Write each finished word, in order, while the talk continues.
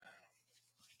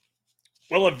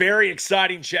Well, a very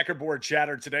exciting checkerboard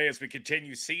chatter today as we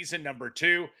continue season number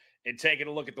 2 and taking a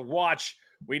look at the watch.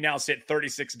 We now sit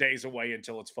 36 days away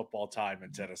until it's football time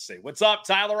in Tennessee. What's up?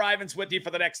 Tyler Ivens with you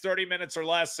for the next 30 minutes or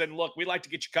less. And look, we like to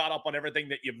get you caught up on everything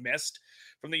that you missed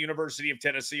from the University of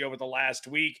Tennessee over the last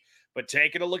week. But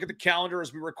taking a look at the calendar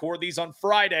as we record these on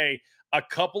Friday, a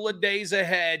couple of days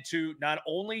ahead to not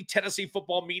only Tennessee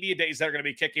football media days that are going to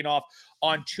be kicking off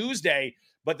on Tuesday,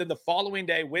 but then the following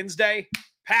day, Wednesday,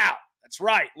 pow. That's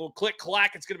right. A little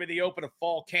click-clack. It's going to be the open of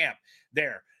fall camp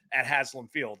there at Haslam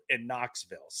Field in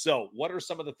Knoxville. So what are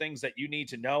some of the things that you need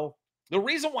to know? The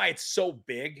reason why it's so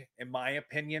big, in my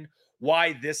opinion,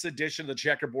 why this edition of the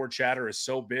Checkerboard Chatter is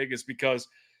so big is because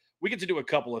we get to do a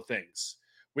couple of things.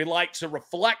 We like to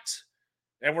reflect,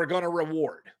 and we're going to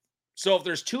reward. So if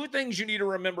there's two things you need to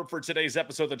remember for today's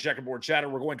episode of the Checkerboard Chatter,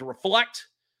 we're going to reflect,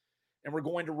 and we're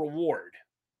going to reward.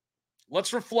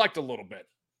 Let's reflect a little bit.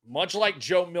 Much like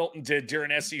Joe Milton did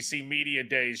during SEC Media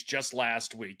Days just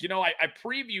last week. You know, I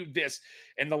previewed this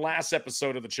in the last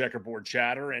episode of the Checkerboard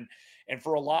Chatter, and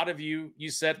for a lot of you, you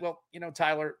said, well, you know,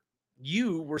 Tyler,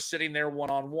 you were sitting there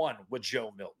one-on-one with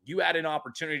Joe Milton. You had an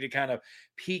opportunity to kind of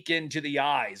peek into the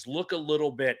eyes, look a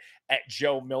little bit at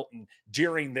Joe Milton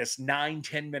during this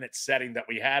 9-10 minute setting that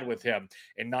we had with him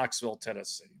in Knoxville,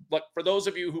 Tennessee. Look, for those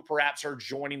of you who perhaps are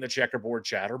joining the Checkerboard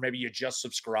Chatter, maybe you just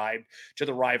subscribed to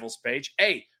the Rivals page.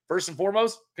 Hey, first and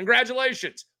foremost,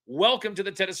 congratulations. Welcome to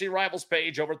the Tennessee Rivals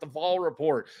page over at the Vol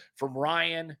Report. From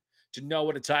Ryan to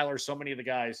Noah to Tyler, so many of the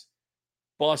guys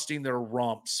busting their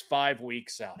rumps 5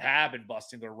 weeks out, have been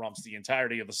busting their rumps the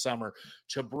entirety of the summer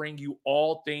to bring you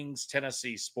all things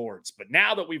Tennessee sports. But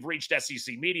now that we've reached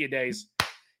SEC Media Days,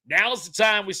 now's the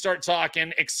time we start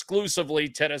talking exclusively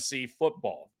Tennessee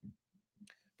football.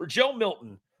 For Joe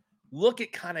Milton, look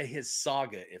at kind of his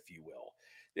saga, if you will.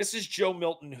 This is Joe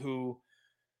Milton who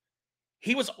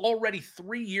he was already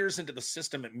 3 years into the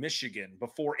system at Michigan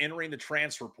before entering the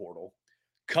transfer portal,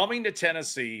 coming to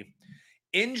Tennessee,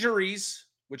 injuries,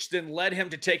 which then led him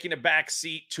to taking a back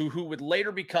seat to who would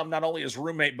later become not only his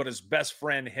roommate, but his best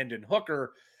friend, Hendon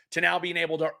Hooker, to now being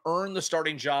able to earn the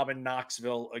starting job in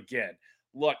Knoxville again.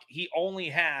 Look, he only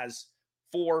has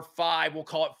 4, 5, we'll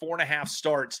call it 4.5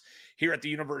 starts here at the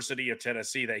University of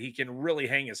Tennessee that he can really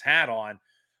hang his hat on.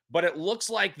 But it looks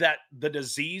like that the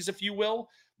disease, if you will,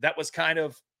 that was kind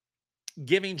of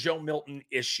giving Joe Milton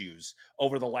issues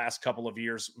over the last couple of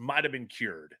years might have been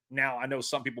cured. Now, I know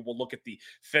some people will look at the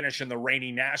finish in the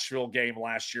rainy Nashville game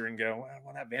last year and go,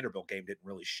 well, that Vanderbilt game didn't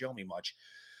really show me much.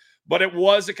 But it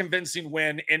was a convincing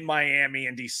win in Miami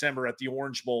in December at the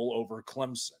Orange Bowl over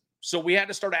Clemson. So we had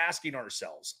to start asking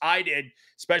ourselves, I did,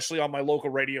 especially on my local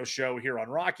radio show here on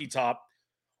Rocky Top,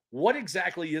 what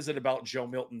exactly is it about Joe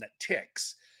Milton that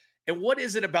ticks? And what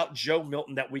is it about Joe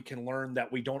Milton that we can learn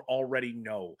that we don't already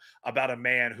know about a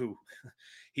man who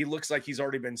he looks like he's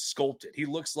already been sculpted? He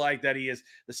looks like that he is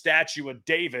the statue of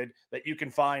David that you can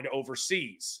find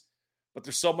overseas. But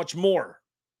there's so much more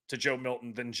to Joe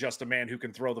Milton than just a man who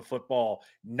can throw the football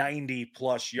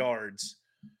 90-plus yards.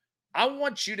 I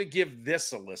want you to give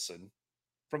this a listen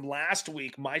from last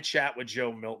week, my chat with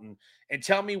Joe Milton, and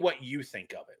tell me what you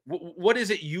think of it. What is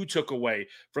it you took away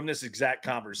from this exact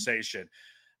conversation?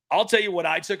 I'll tell you what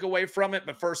I took away from it,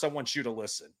 but first I want you to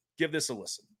listen. Give this a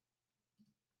listen.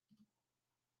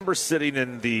 I remember sitting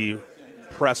in the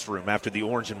press room after the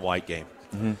orange and white game,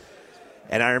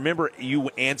 and I remember you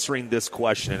answering this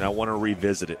question, and I want to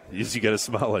revisit it. You got a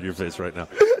smile on your face right now.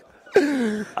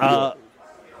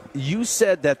 You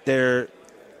said that there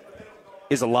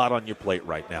is a lot on your plate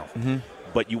right now.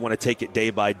 But you want to take it day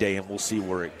by day, and we'll see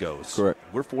where it goes. Correct.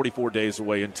 We're 44 days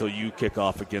away until you kick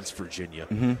off against Virginia.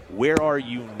 Where are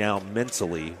you now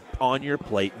mentally on your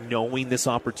plate, knowing this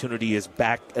opportunity is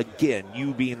back again,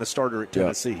 you being the starter at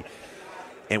Tennessee?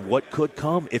 And what could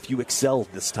come if you excel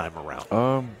this time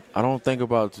around? I don't think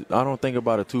about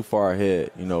it too far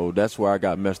ahead. You know, that's where I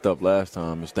got messed up last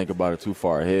time, is think about it too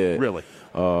far ahead. Really?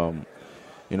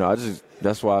 You know,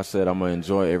 that's why I said I'm gonna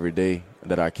enjoy every day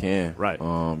that I can. Right.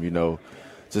 You know,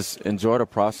 just enjoy the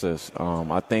process.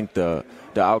 I think the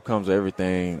outcomes of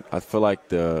everything, I feel like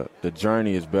the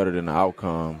journey is better than the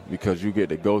outcome, because you get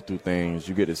to go through things,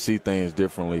 you get to see things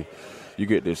differently, you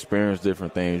get to experience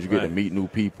different things, you get to meet new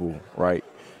people, right?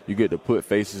 You get to put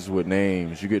faces with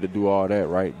names, you get to do all that,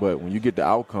 right? But when you get the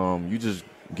outcome, you just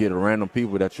get a random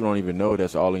people that you don't even know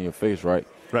that's all in your face, right?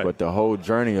 But the whole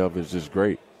journey of it is just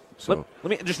great. So let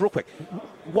me just real quick,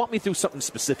 walk me through something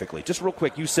specifically. Just real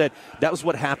quick, you said that was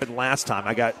what happened last time.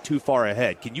 I got too far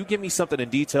ahead. Can you give me something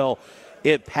in detail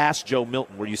it past Joe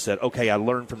Milton where you said, okay, I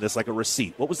learned from this, like a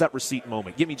receipt? What was that receipt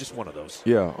moment? Give me just one of those.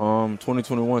 Yeah,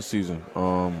 2021 season.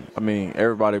 I mean,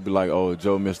 everybody be like, oh,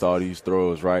 Joe missed all these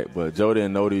throws, right? But Joe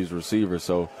didn't know these receivers,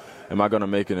 so am I going to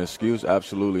make an excuse?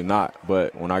 Absolutely not.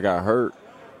 But when I got hurt,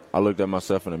 I looked at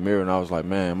myself in the mirror and I was like,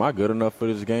 man, am I good enough for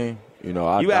this game? You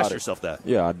know, You asked yourself that?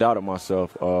 Yeah, I doubted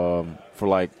myself for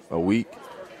like a week.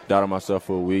 Doubted myself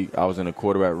for a week. I was in the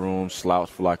quarterback room,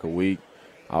 slouched for like a week.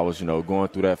 I was, going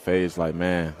through that phase like,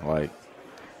 man, like,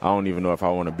 I don't even know if I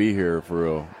want to be here for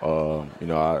real.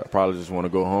 I probably just want to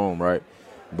go home, right?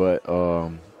 But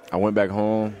I went back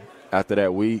home after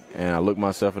that week, and I looked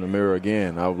myself in the mirror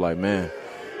again. I was like, man,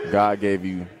 God gave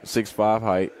you 6'5"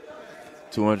 height,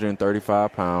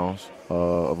 235 pounds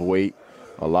of weight,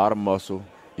 a lot of muscle.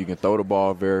 You can throw the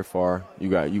ball very far.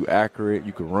 You accurate.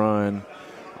 You can run.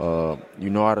 You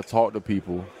know how to talk to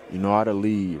people. You know how to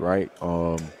lead, right?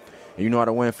 And you know how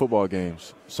to win football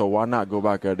games. So why not go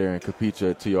back out there and compete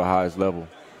to your highest level?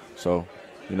 So,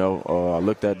 I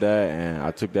looked at that and I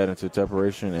took that into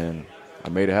preparation and I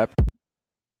made it happen.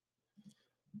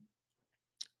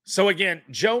 So again,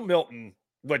 Joe Milton,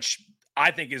 which I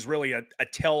think is really a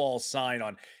tell-all sign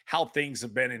on how things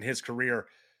have been in his career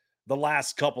the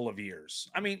last couple of years.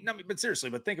 I mean, but seriously,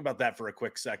 but think about that for a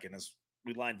quick second as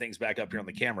we line things back up here on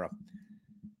the camera.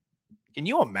 Can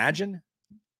you imagine?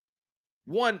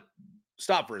 One,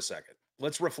 stop for a second.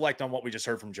 Let's reflect on what we just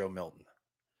heard from Joe Milton.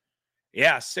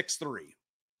 Yeah, 6'3",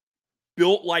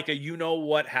 built like a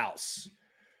you-know-what house.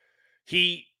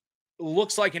 He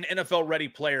looks like an NFL-ready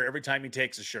player every time he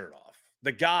takes his shirt off.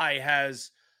 The guy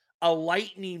has a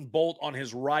lightning bolt on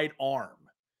his right arm.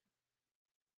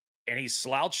 And he's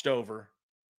slouched over,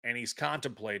 and he's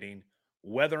contemplating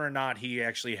whether or not he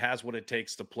actually has what it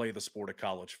takes to play the sport of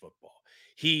college football.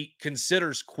 He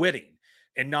considers quitting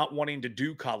and not wanting to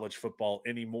do college football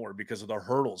anymore because of the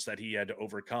hurdles that he had to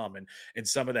overcome and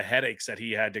some of the headaches that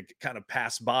he had to kind of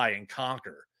pass by and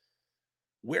conquer.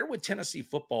 Where would Tennessee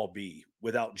football be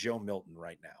without Joe Milton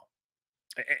right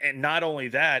now? And not only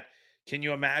that, can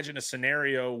you imagine a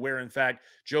scenario where, in fact,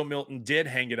 Joe Milton did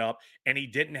hang it up and he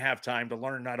didn't have time to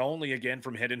learn not only again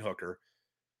from Hendon Hooker,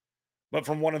 but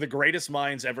from one of the greatest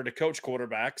minds ever to coach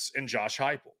quarterbacks in Josh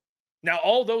Heupel? Now,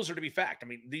 all those are to be fact. I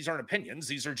mean, these aren't opinions.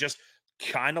 These are just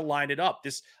kind of line it up.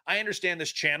 I understand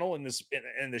this channel and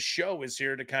this show is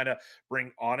here to kind of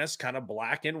bring honest, kind of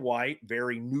black and white,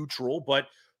 very neutral, but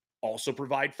also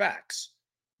provide facts.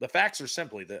 The facts are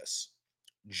simply this: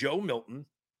 Joe Milton,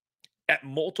 at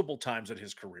multiple times in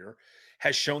his career,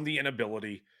 has shown the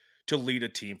inability to lead a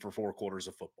team for 4 quarters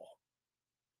of football.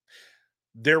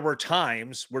 There were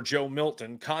times where Joe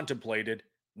Milton contemplated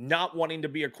not wanting to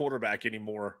be a quarterback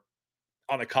anymore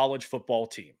on a college football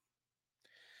team.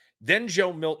 Then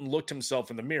Joe Milton looked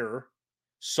himself in the mirror,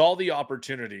 saw the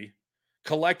opportunity,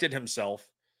 collected himself,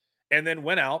 and then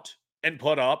went out and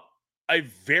put up a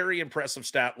very impressive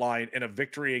stat line in a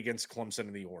victory against Clemson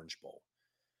in the Orange Bowl.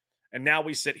 And now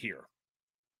we sit here.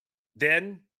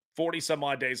 Then 40 some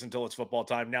odd days until it's football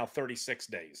time. Now 36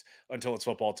 days until it's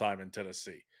football time in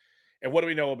Tennessee. And what do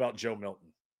we know about Joe Milton?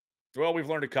 Well, we've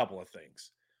learned a couple of things.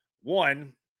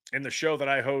 One, in the show that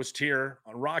I host here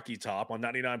on Rocky Top on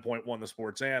 99.1 The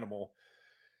Sports Animal,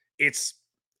 it's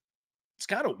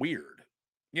kind of weird.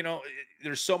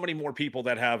 There's so many more people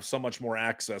that have so much more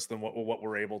access than what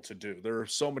we're able to do. There are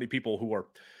so many people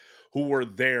who are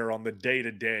there on the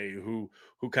day-to-day, who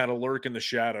kind of lurk in the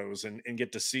shadows and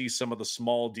get to see some of the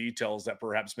small details that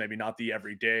perhaps maybe not the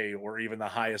everyday or even the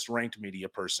highest ranked media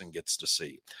person gets to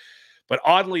see. But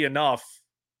oddly enough,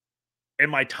 in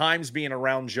my times being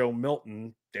around Joe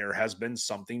Milton, there has been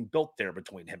something built there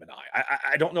between him and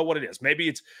I don't know what it is. Maybe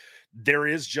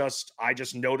I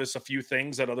just notice a few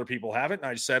things that other people haven't. And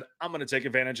I just said, I'm going to take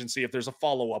advantage and see if there's a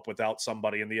follow-up without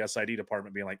somebody in the SID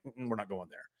department being like, we're not going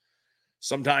there.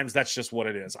 Sometimes that's just what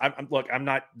it is.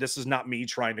 This is not me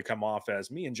trying to come off as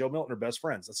me and Joe Milton are best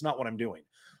friends. That's not what I'm doing.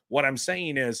 What I'm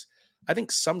saying is, I think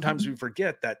sometimes we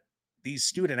forget that these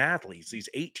student athletes, these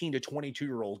 18 to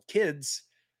 22-year-old kids,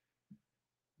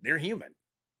 they're human.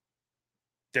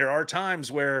 There are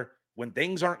times where when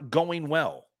things aren't going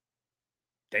well,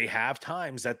 they have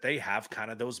times that they have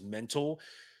kind of those mental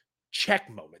check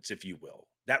moments, if you will.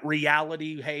 That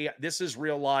reality, hey, this is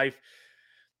real life.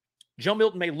 Joe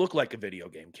Milton may look like a video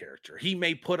game character. He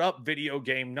may put up video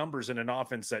game numbers in an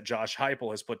offense that Josh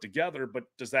Heupel has put together, but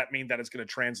does that mean that it's going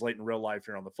to translate in real life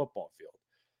here on the football field?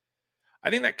 I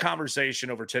think that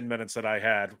conversation over 10 minutes that I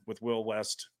had with Will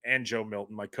West and Joe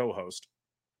Milton, my co-host,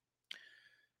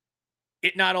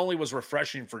 it not only was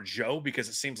refreshing for Joe because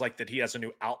it seems like that he has a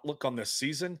new outlook on this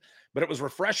season, but it was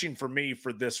refreshing for me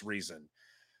for this reason.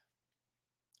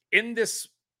 in this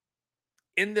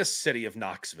city of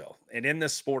Knoxville and in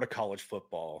this sport of college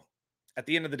football, at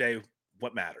the end of the day,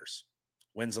 what matters?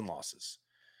 Wins and losses.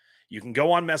 You can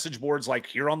go on message boards like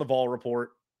here on the Vol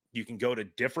Report. You can go to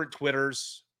different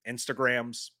Twitters,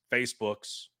 Instagrams,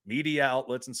 Facebooks, media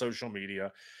outlets, and social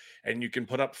media, and you can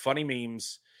put up funny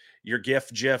memes, your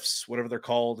GIFs, whatever they're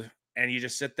called, and you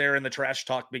just sit there and the trash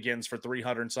talk begins for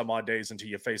 300 and some odd days until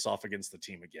you face off against the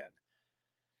team again.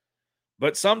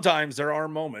 But sometimes there are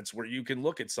moments where you can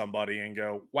look at somebody and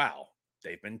go, wow,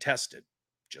 they've been tested,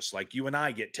 just like you and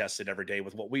I get tested every day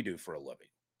with what we do for a living.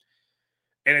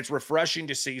 And it's refreshing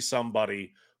to see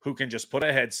somebody who can just put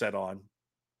a headset on,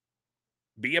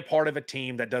 be a part of a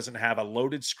team that doesn't have a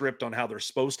loaded script on how they're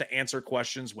supposed to answer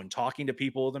questions when talking to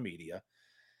people in the media,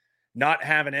 not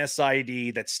have an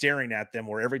SID that's staring at them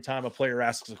where every time a player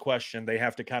asks a question, they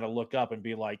have to kind of look up and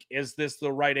be like, is this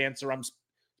the right answer I'm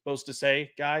supposed to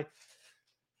say, guy?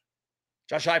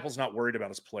 Josh Heupel's not worried about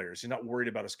his players. He's not worried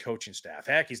about his coaching staff.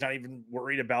 Heck, he's not even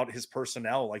worried about his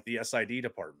personnel like the SID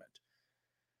department.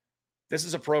 This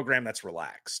is a program that's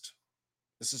relaxed.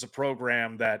 This is a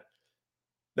program that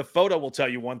the photo will tell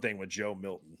you one thing with Joe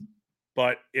Milton,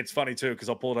 but it's funny too because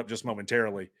I'll pull it up just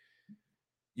momentarily.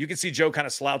 You can see Joe kind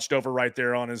of slouched over right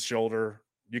there on his shoulder.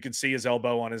 You can see his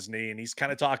elbow on his knee, and he's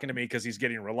kind of talking to me because he's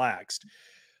getting relaxed.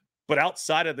 But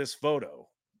outside of this photo,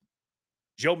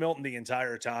 Joe Milton the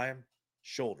entire time,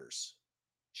 shoulders,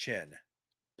 chin,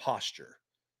 posture.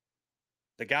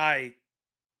 The guy,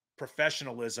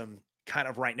 professionalism kind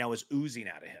of right now is oozing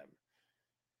out of him.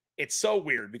 It's so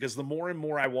weird because the more and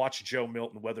more I watch Joe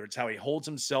Milton, whether it's how he holds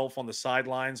himself on the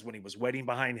sidelines when he was waiting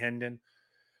behind Hendon,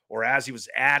 or as he was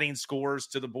adding scores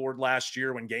to the board last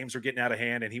year when games were getting out of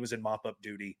hand and he was in mop-up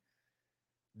duty,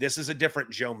 this is a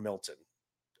different Joe Milton.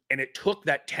 And it took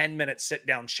that 10-minute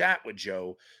sit-down chat with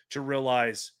Joe to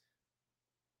realize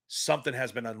something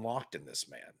has been unlocked in this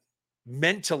man.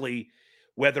 Mentally,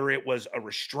 whether it was a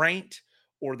restraint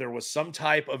or there was some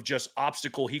type of just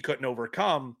obstacle he couldn't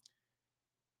overcome,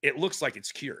 it looks like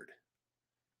it's cured.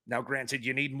 Now, granted,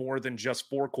 you need more than just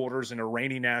 4 quarters in a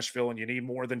rainy Nashville, and you need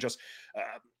more than just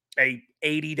a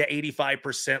 80 to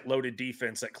 85% loaded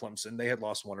defense at Clemson. They had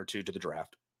lost 1 or 2 to the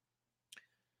draft.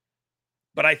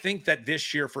 But I think that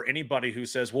this year, for anybody who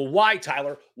says, well, why,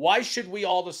 Tyler? Why should we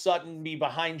all of a sudden be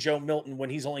behind Joe Milton when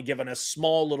he's only given us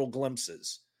small little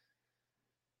glimpses?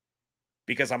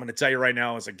 Because I'm going to tell you right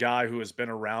now, as a guy who has been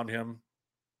around him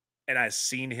and I've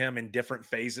seen him in different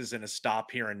phases in a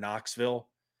stop here in Knoxville,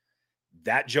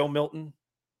 that Joe Milton,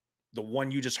 the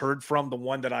one you just heard from, the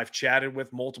one that I've chatted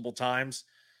with multiple times,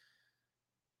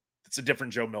 it's a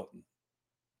different Joe Milton.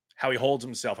 How he holds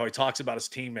himself, how he talks about his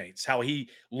teammates, how he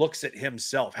looks at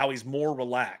himself, how he's more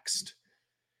relaxed.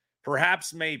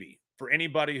 Perhaps maybe for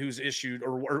anybody who's issued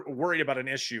or worried about an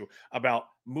issue about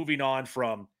moving on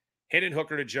from Hendon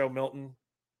Hooker to Joe Milton,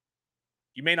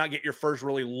 you may not get your first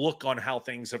really look on how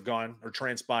things have gone or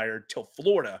transpired till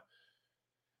Florida,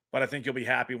 but I think you'll be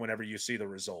happy whenever you see the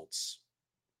results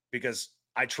because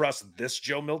I trust this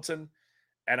Joe Milton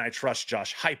and I trust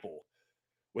Josh Heupel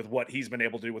with what he's been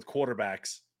able to do with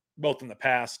quarterbacks, both in the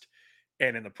past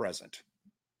and in the present.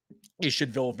 He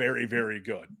should feel very, very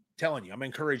good. I'm telling you, I'm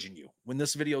encouraging you. When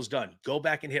this video is done, go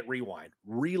back and hit rewind.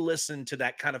 Re-listen to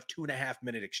that kind of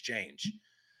 2.5-minute exchange.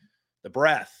 The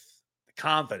breath, the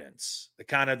confidence, the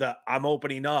kind of the I'm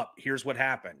opening up. Here's what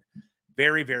happened.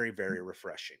 Very, very, very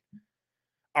refreshing.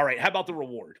 All right, how about the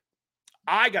reward?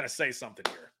 I got to say something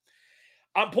here.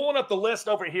 I'm pulling up the list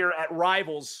over here at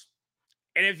Rivals.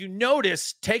 And if you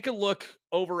notice, take a look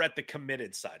over at the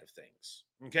committed side of things.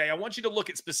 Okay, I want you to look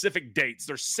at specific dates.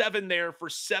 There's 7 there for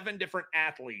 7 different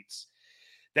athletes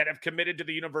that have committed to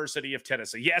the University of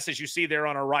Tennessee. Yes, as you see there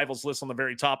on our Rivals list on the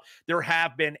very top, there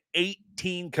have been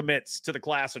 18 commits to the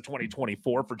class of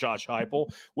 2024 for Josh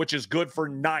Heupel, which is good for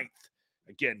 9th,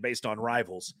 again, based on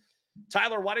Rivals.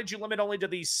 Tyler, why did you limit only to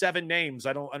these 7 names?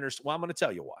 I don't understand. Well, I'm going to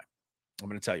tell you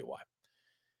why.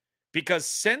 Because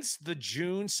since the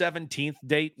June 17th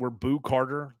date where Boo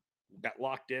Carter got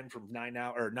locked in from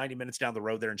 90 minutes down the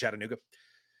road there in Chattanooga,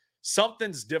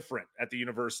 something's different at the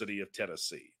University of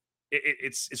Tennessee.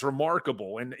 It's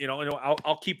remarkable. And,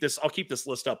 I'll keep this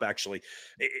list up actually.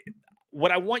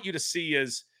 What I want you to see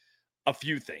is a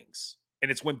few things. And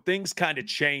it's when things kind of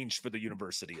change for the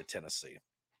University of Tennessee.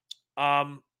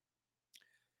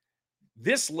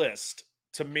 This list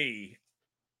to me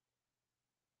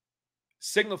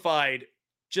signified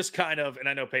just kind of, and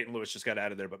I know Peyton Lewis just got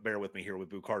out of there, but bear with me here with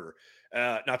Boo Carter.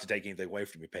 Not to take anything away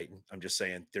from you, Peyton. I'm just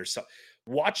saying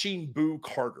watching Boo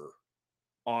Carter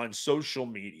on social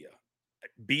media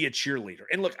be a cheerleader.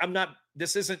 And look,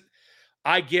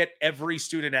 I get every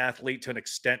student athlete to an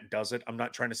extent does it. I'm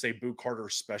not trying to say Boo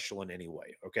Carter's special in any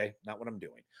way, okay? Not what I'm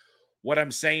doing. What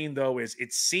I'm saying, though, is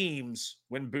it seems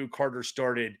when Boo Carter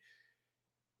started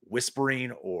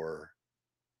whispering or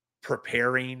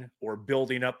preparing or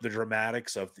building up the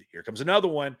dramatics of here comes another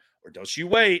one, or don't you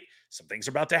wait, some things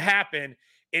are about to happen.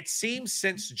 It seems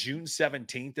since June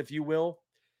 17th, if you will,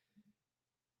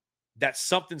 that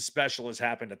something special has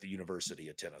happened at the University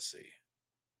of Tennessee.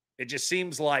 It just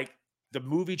seems like the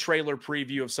movie trailer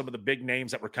preview of some of the big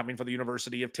names that were coming for the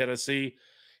University of Tennessee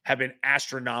have been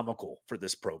astronomical for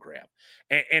this program.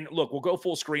 And look, we'll go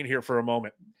full screen here for a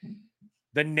moment.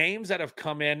 The names that have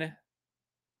come in,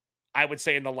 I would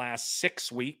say in the last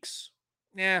 6 weeks,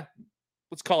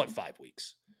 let's call it 5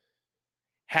 weeks,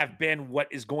 have been what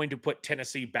is going to put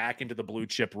Tennessee back into the blue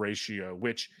chip ratio,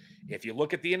 which if you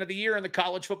look at the end of the year in the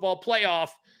college football playoff,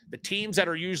 the teams that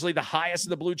are usually the highest in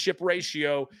the blue chip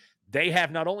ratio, they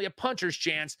have not only a puncher's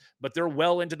chance, but they're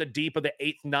well into the deep of the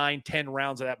 8th, 9, 10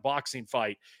 rounds of that boxing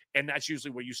fight. And that's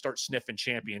usually where you start sniffing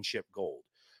championship gold.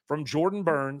 From Jordan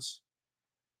Burns,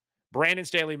 Brandon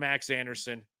Staley, Max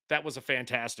Anderson, that was a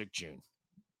fantastic June.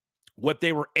 What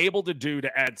they were able to do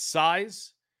to add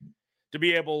size, to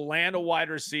be able to land a wide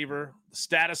receiver, the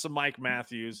status of Mike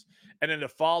Matthews, and then to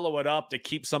follow it up to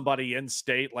keep somebody in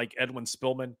state like Edwin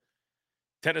Spillman,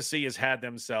 Tennessee has had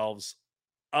themselves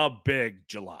a big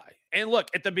July. And look,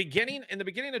 in the beginning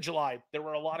of July, there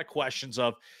were a lot of questions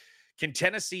of, can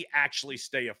Tennessee actually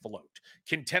stay afloat?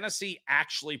 Can Tennessee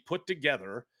actually put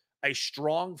together a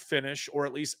strong finish or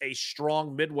at least a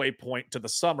strong midway point to the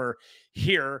summer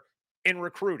here in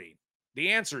recruiting? The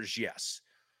answer is yes.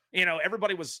 You know,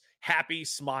 everybody was happy,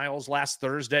 smiles last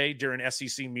Thursday during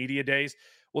SEC Media Days.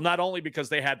 Well, not only because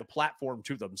they had the platform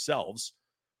to themselves.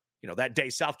 You know, that day,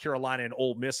 South Carolina and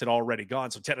Ole Miss had already gone,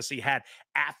 so Tennessee had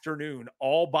afternoon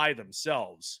all by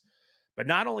themselves. But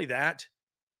not only that,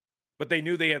 but they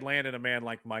knew they had landed a man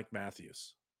like Mike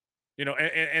Matthews. You know,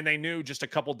 and they knew just a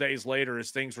couple days later,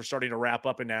 as things were starting to wrap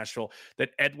up in Nashville,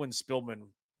 that Edwin Spillman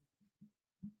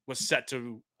was set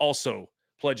to also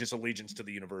pledge his allegiance to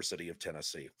the University of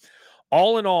Tennessee.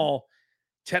 All in all,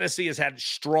 Tennessee has had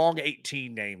strong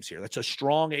 18 names here. That's a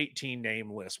strong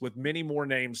 18-name list with many more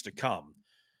names to come.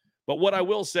 But what I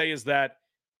will say is that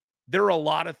there are a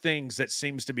lot of things that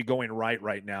seems to be going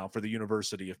right now for the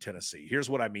University of Tennessee. Here's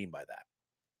what I mean by that.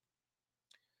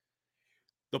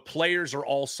 The players are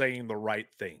all saying the right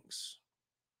things.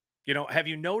 You know, have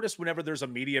you noticed whenever there's a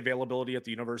media availability at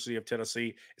the University of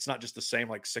Tennessee, it's not just the same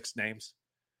like 6 names?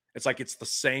 It's like it's the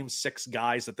same 6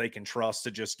 guys that they can trust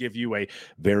to just give you a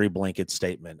very blanket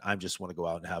statement. I just want to go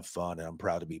out and have fun, and I'm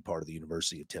proud to be part of the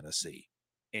University of Tennessee,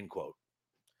 end quote.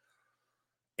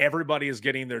 Everybody is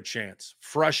getting their chance.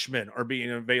 Freshmen are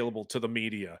being available to the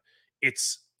media.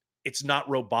 It's not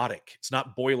robotic. It's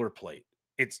not boilerplate.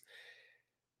 It's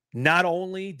not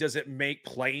only does it make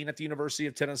playing at the University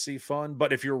of Tennessee fun,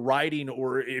 but if you're writing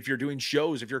or if you're doing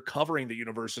shows, if you're covering the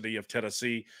University of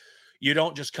Tennessee, you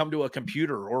don't just come to a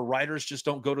computer, or writers just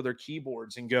don't go to their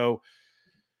keyboards and go,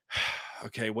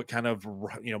 okay, what kind of,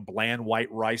 bland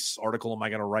white rice article am I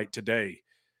going to write today?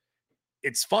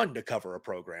 It's fun to cover a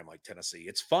program like Tennessee.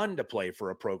 It's fun to play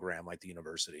for a program like the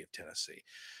University of Tennessee.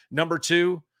 Number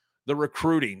 2, the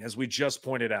recruiting, as we just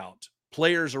pointed out.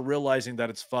 Players are realizing that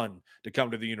it's fun to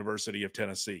come to the University of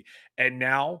Tennessee. And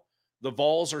now the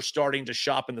Vols are starting to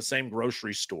shop in the same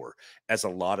grocery store as a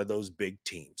lot of those big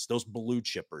teams, those blue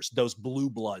chippers, those blue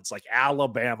bloods like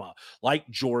Alabama, like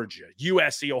Georgia,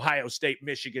 USC, Ohio State,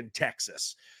 Michigan,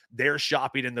 Texas. They're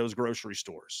shopping in those grocery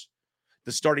stores.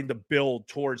 They're starting to build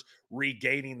towards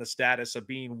regaining the status of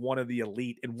being one of the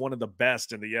elite and one of the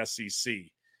best in the SEC.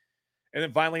 And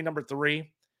then finally, number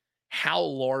 3, how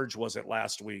large was it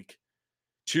last week,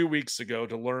 2 weeks ago,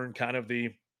 to learn kind of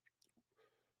the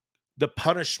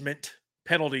punishment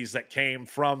penalties that came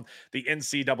from the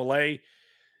NCAA?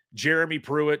 Jeremy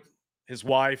Pruitt, his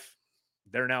wife,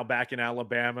 they're now back in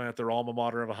Alabama at their alma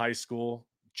mater of a high school,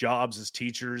 jobs as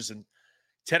teachers, and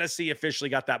Tennessee officially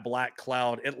got that black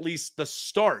cloud, at least the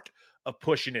start of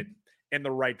pushing it in the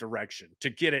right direction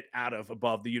to get it out of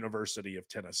above the University of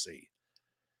Tennessee.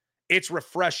 It's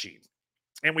refreshing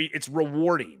and it's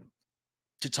rewarding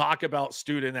to talk about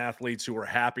student athletes who are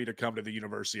happy to come to the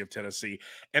University of Tennessee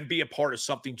and be a part of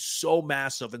something so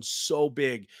massive and so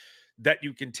big that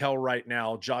you can tell right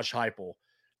now Josh Heupel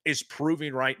is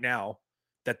proving right now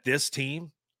that this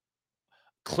team,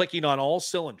 clicking on all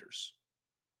cylinders,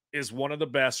 is one of the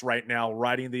best right now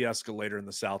riding the escalator in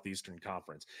the Southeastern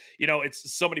Conference. You know,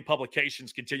 it's so many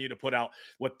publications continue to put out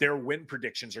what their win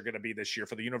predictions are going to be this year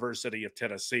for the University of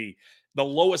Tennessee. The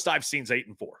lowest I've seen is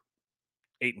 8-4.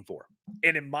 8-4.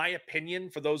 And in my opinion,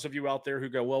 for those of you out there who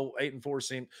go, well, 8-4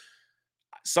 seemed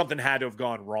something had to have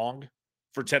gone wrong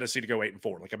for Tennessee to go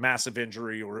 8-4, like a massive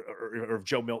injury or if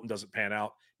Joe Milton doesn't pan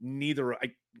out.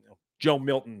 Joe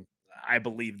Milton, I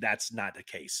believe that's not the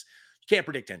case. You can't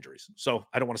predict injuries. So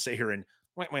I don't want to sit here and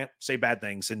say bad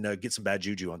things and get some bad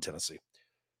juju on Tennessee.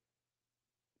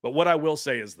 But what I will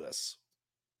say is this.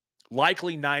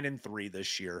 Likely 9-3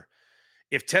 this year.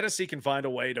 If Tennessee can find a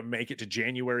way to make it to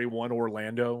January 1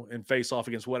 Orlando and face off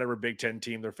against whatever Big Ten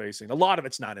team they're facing, a lot of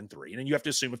it's 9-3. And you have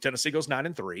to assume if Tennessee goes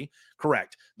 9-3,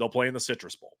 correct, they'll play in the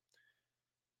Citrus Bowl.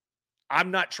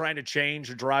 I'm not trying to change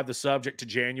or drive the subject to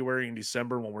January and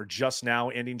December when we're just now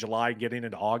ending July, getting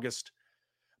into August.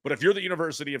 But if you're the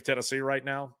University of Tennessee right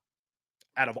now,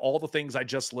 out of all the things I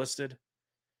just listed,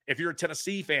 if you're a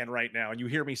Tennessee fan right now and you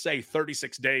hear me say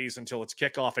 36 days until it's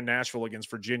kickoff in Nashville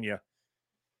against Virginia,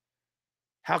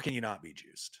 how can you not be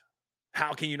juiced?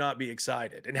 How can you not be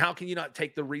excited? And how can you not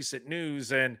take the recent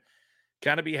news and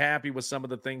kind of be happy with some of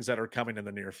the things that are coming in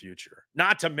the near future?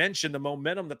 Not to mention the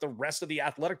momentum that the rest of the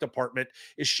athletic department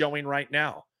is showing right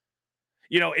now.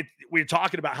 We're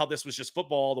talking about how this was just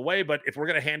football all the way, but if we're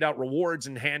going to hand out rewards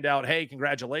and hand out, hey,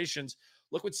 congratulations,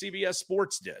 look what CBS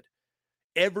Sports did.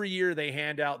 Every year they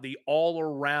hand out the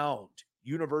all-around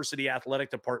University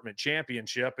Athletic Department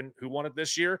Championship. And who won it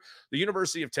this year? The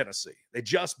University of Tennessee. They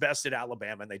just bested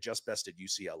Alabama, and they just bested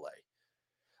UCLA.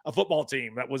 A football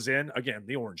team that was in, again,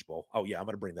 the Orange Bowl. Oh, yeah, I'm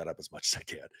going to bring that up as much as I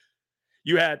can.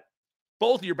 You had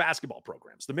both of your basketball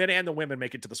programs, the men and the women,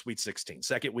 make it to the Sweet 16,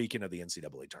 second weekend of the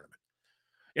NCAA tournament.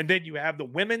 And then you have the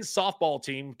women's softball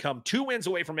team come 2 wins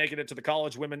away from making it to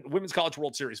the Women's College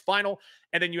World Series final.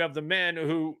 And then you have the men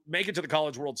who make it to the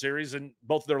College World Series, and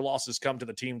both of their losses come to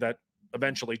the team that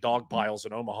eventually dogpiles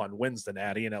in Omaha and wins the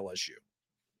Natty and LSU.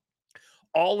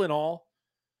 All in all,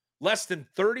 less than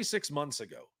 36 months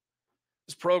ago,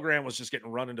 this program was just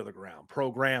getting run into the ground.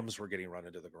 Programs were getting run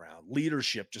into the ground.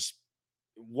 Leadership just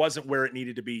wasn't where it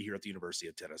needed to be here at the University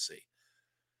of Tennessee.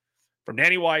 From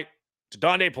Danny White to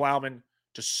Donde Plowman,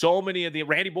 to so many of the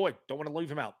Randy Boyd, don't want to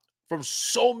leave him out. From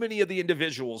so many of the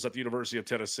individuals at the University of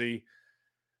Tennessee,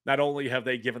 not only have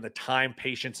they given the time,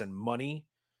 patience, and money,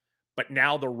 but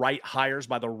now the right hires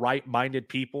by the right-minded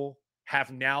people have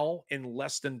now, in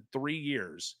less than 3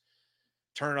 years,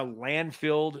 turned a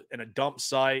landfill and a dump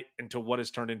site into what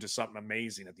has turned into something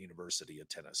amazing at the University of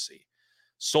Tennessee.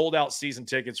 Sold out season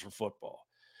tickets for football.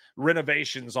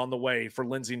 Renovations on the way for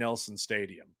Lindsey Nelson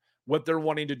Stadium. What they're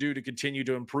wanting to do to continue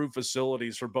to improve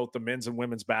facilities for both the men's and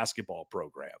women's basketball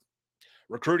program.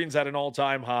 Recruiting's at an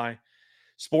all-time high.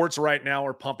 Sports right now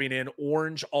are pumping in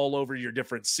orange all over your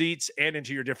different seats and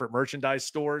into your different merchandise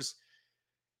stores.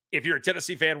 If you're a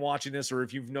Tennessee fan watching this, or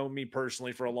if you've known me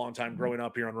personally for a long time growing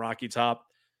up here on Rocky Top,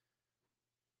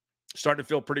 starting to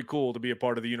feel pretty cool to be a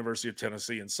part of the University of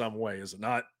Tennessee in some way, is it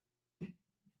not?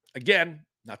 Again,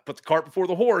 not to put the cart before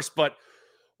the horse, but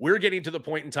we're getting to the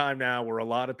point in time now where a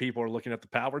lot of people are looking at the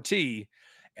Power T,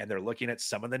 and they're looking at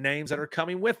some of the names that are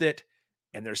coming with it,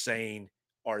 and they're saying,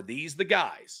 are these the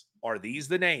guys? Are these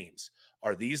the names?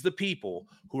 Are these the people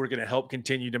who are going to help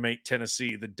continue to make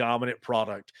Tennessee the dominant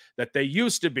product that they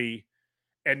used to be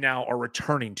and now are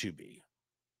returning to be?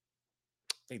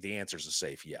 I think the answer is a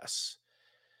safe yes.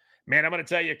 Man, I'm going to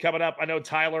tell you, coming up, I know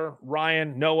Tyler,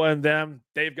 Ryan, Noah, and them,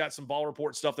 they've got some Ball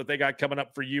Report stuff that they got coming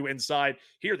up for you inside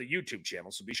here, the YouTube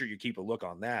channel, so be sure you keep a look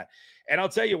on that. And I'll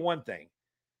tell you one thing.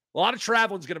 A lot of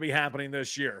traveling is going to be happening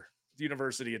this year at the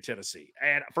University of Tennessee.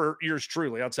 And for yours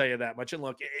truly, I'll tell you that much. And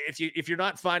look, if you're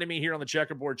not finding me here on the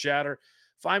Checkerboard Chatter,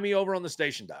 find me over on the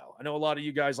station dial. I know a lot of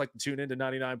you guys like to tune into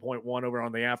 99.1 over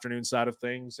on the afternoon side of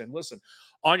things. And listen,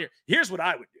 here's what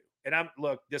I would do. And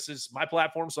this is my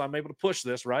platform, so I'm able to push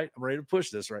this, right? I'm ready to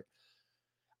push this, right?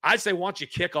 I say, why don't you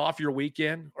kick off your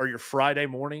weekend or your Friday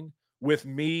morning with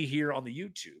me here on the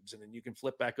YouTubes, and then you can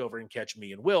flip back over and catch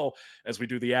me and Will as we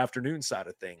do the afternoon side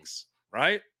of things,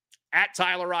 right? At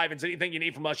Tyler Ivens. Anything you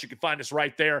need from us, you can find us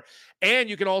right there. And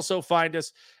you can also find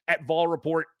us at Vol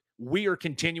Report. We are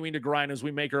continuing to grind as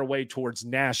we make our way towards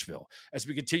Nashville, as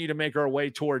we continue to make our way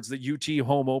towards the UT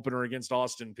home opener against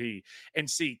Austin Peay, and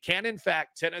see, can, in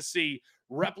fact, Tennessee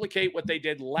replicate what they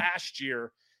did last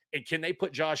year, and can they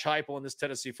put Josh Heupel and this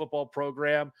Tennessee football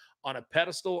program on a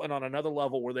pedestal and on another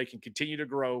level where they can continue to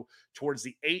grow towards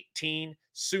the 18,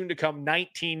 soon to come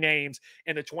 19 names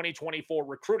in the 2024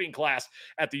 recruiting class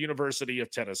at the University of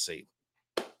Tennessee?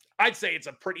 I'd say it's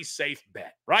a pretty safe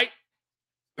bet, right?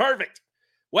 Perfect.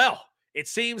 Well, it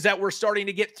seems that we're starting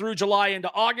to get through July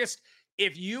into August.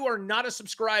 If you are not a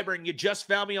subscriber and you just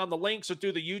found me on the links or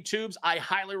through the YouTubes, I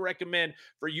highly recommend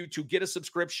for you to get a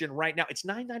subscription right now. It's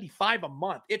 $9.95 a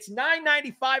month. It's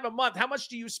 $9.95 a month. How much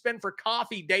do you spend for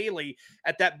coffee daily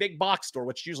at that big box store,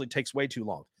 which usually takes way too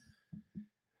long?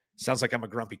 Sounds like I'm a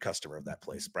grumpy customer of that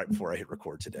place right before I hit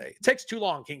record today. It takes too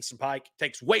long, Kingston Pike. It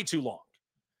takes way too long.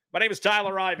 My name is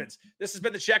Tyler Ivens. This has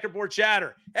been the Checkerboard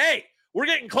Chatter. Hey, we're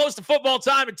getting close to football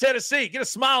time in Tennessee. Get a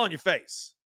smile on your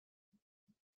face.